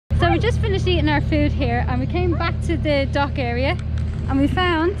So we just finished eating our food here and we came back to the dock area and we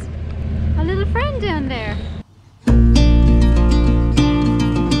found a little friend down there.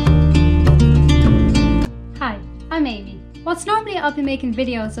 Hi, I'm Amy. Whilst normally I'll be making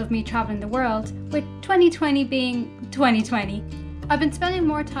videos of me travelling the world, with 2020 being 2020, I've been spending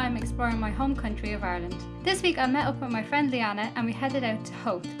more time exploring my home country of Ireland. This week I met up with my friend Leeanna and we headed out to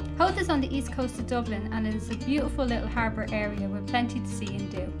Howth. Howth is on the east coast of Dublin and it is a beautiful little harbour area with plenty to see and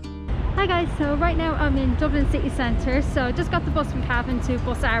do. Hi guys, so right now I'm in Dublin City Center, so I just got the bus from Cavan to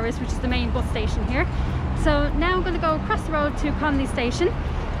Bus Hours, which is the main bus station here. So now I'm going to go across the road to Connolly Station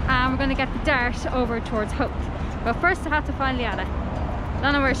and we're going to get the dart over towards Howth. But first I have to find Leeanna. I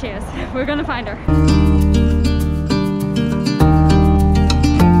don't know where she is. We're going to find her.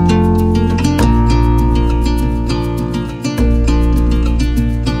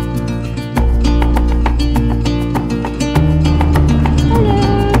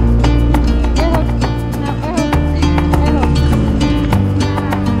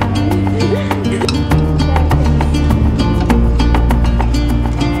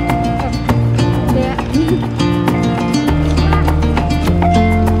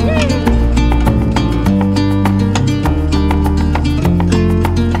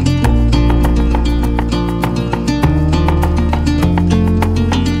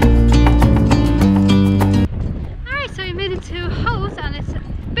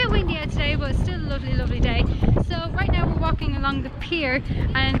 Along the pier,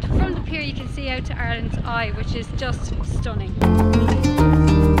 and from the pier you can see out to Ireland's Eye, which is just stunning.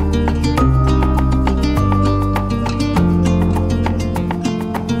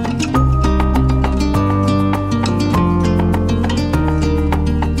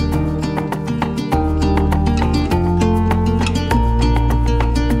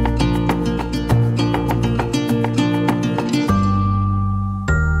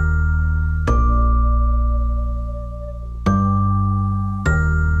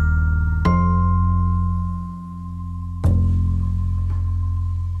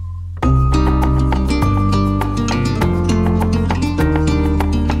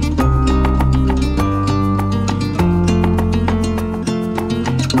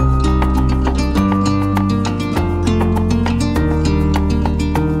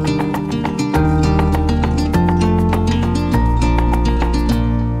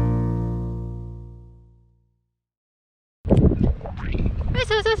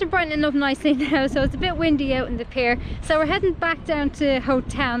 Brightening up nicely now, so it's a bit windy out in the pier, so we're heading back down to Howth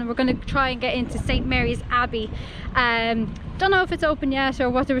Town and we're going to try and get into St. Mary's Abbey. Don't know if it's open yet or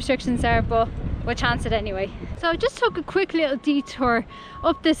what the restrictions are, but we'll chance it anyway. So I just took a quick little detour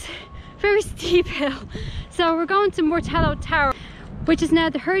up this very steep hill. So we're going to Mortello Tower, which is now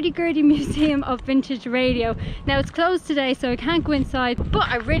the hurdy-gurdy Museum of Vintage Radio. Now it's closed today so I can't go inside, but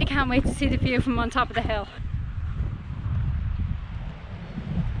I really can't wait to see the view from on top of the hill.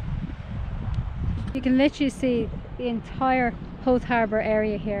 You can literally see the entire Howth Harbour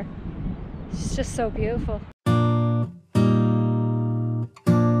area here. It's just so beautiful.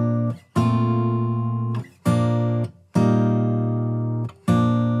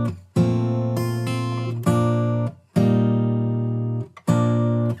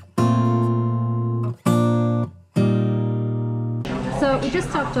 So we just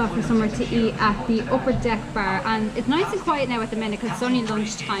stopped off for somewhere to eat at the Upper Deck Bar, and it's nice and quiet now at the minute because it's only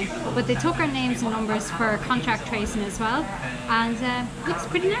lunchtime, but they took our names and numbers for contract tracing as well, and looks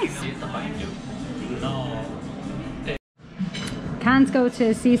pretty nice. Can't go to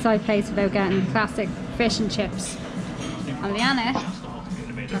a seaside place without getting classic fish and chips. And Leeanna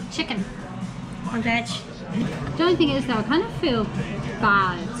got chicken or veg. The only thing is though, I kind of feel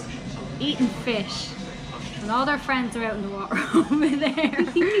bad eating fish and all their friends are out in the water over there.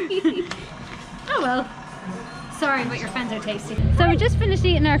 Oh well, sorry, but your friends are tasty. So we just finished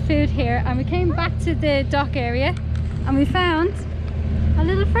eating our food here and we came back to the dock area and we found a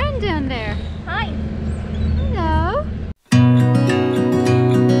little friend down there. Hi. Hello.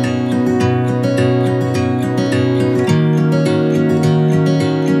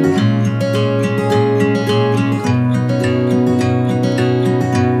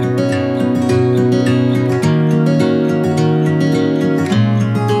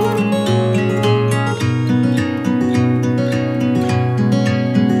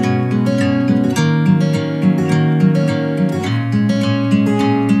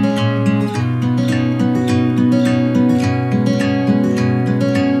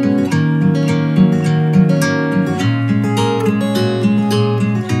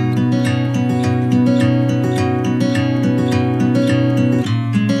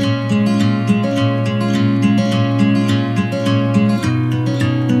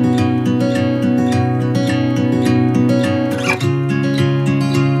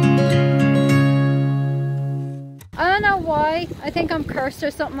 31st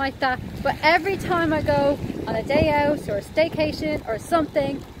or something like that, but every time I go on a day out or a staycation or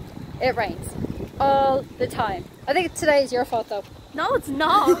something, it rains all the time. I think today is your fault though. No, it's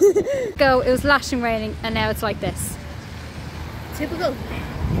not. It was lashing raining and now it's like this. Typical.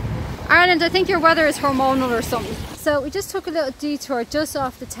 Ireland, I think your weather is hormonal or something. So we just took a little detour just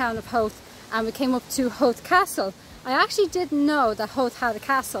off the town of Howth and we came up to Howth Castle. I actually didn't know that Howth had a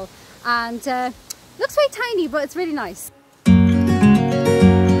castle, and looks very tiny, but it's really nice.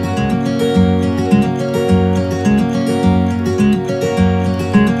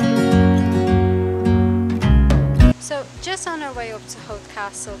 So just on our way up to Howth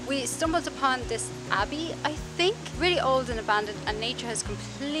Castle, we stumbled upon this abbey, I think. Really old and abandoned, and nature has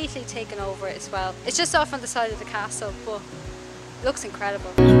completely taken over it as well. It's just off on the side of the castle, but it looks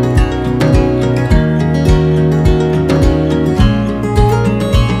incredible.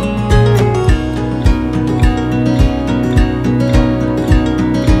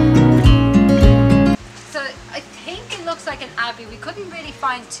 Like an abbey. We couldn't really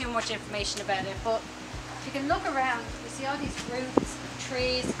find too much information about it, but if you can look around, you see all these roots,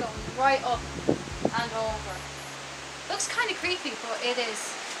 trees going right up and over. Looks kind of creepy, but it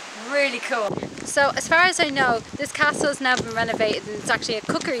is really cool. So as far as I know, this castle has now been renovated and it's actually a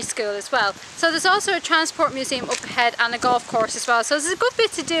cookery school as well. So there's also a transport museum up ahead and a golf course as well. So there's a good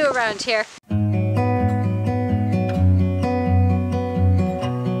bit to do around here.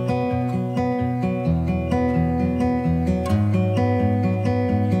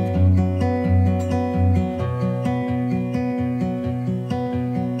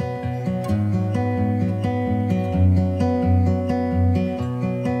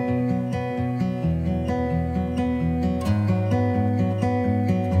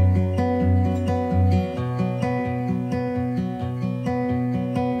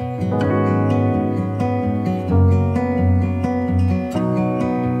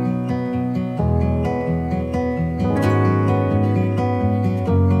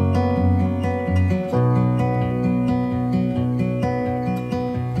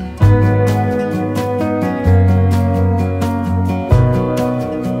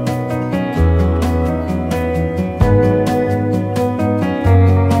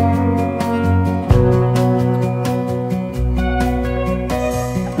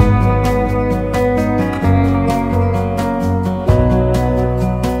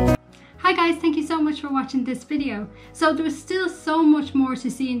 Watching this video. So there was still so much more to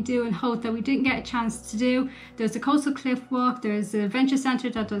see and do in Howth that we didn't get a chance to do. There's a coastal cliff walk, there's a adventure centre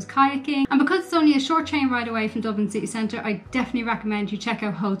that does kayaking, and because it's only a short train ride away from Dublin City Center, I definitely recommend you check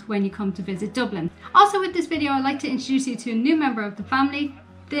out Howth when you come to visit Dublin. Also with this video, I'd like to introduce you to a new member of the family.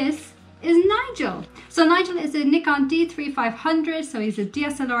 This is Nigel. So Nigel is a Nikon D3500, so he's a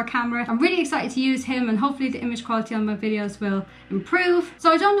DSLR camera. I'm really excited to use him and hopefully the image quality on my videos will improve.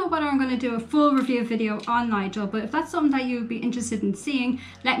 So I don't know whether I'm going to do a full review video on Nigel, but if that's something that you would be interested in seeing,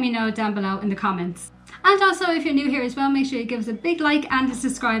 let me know down below in the comments. And also if you're new here as well, make sure you give us a big like and a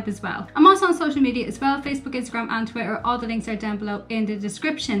subscribe as well. I'm also on social media as well, Facebook, Instagram and Twitter. All the links are down below in the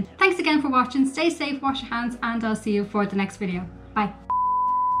description. Thanks again for watching, stay safe, wash your hands, and I'll see you for the next video. Bye.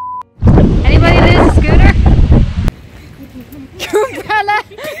 Anybody need a scooter?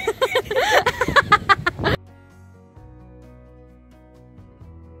 Umbrella!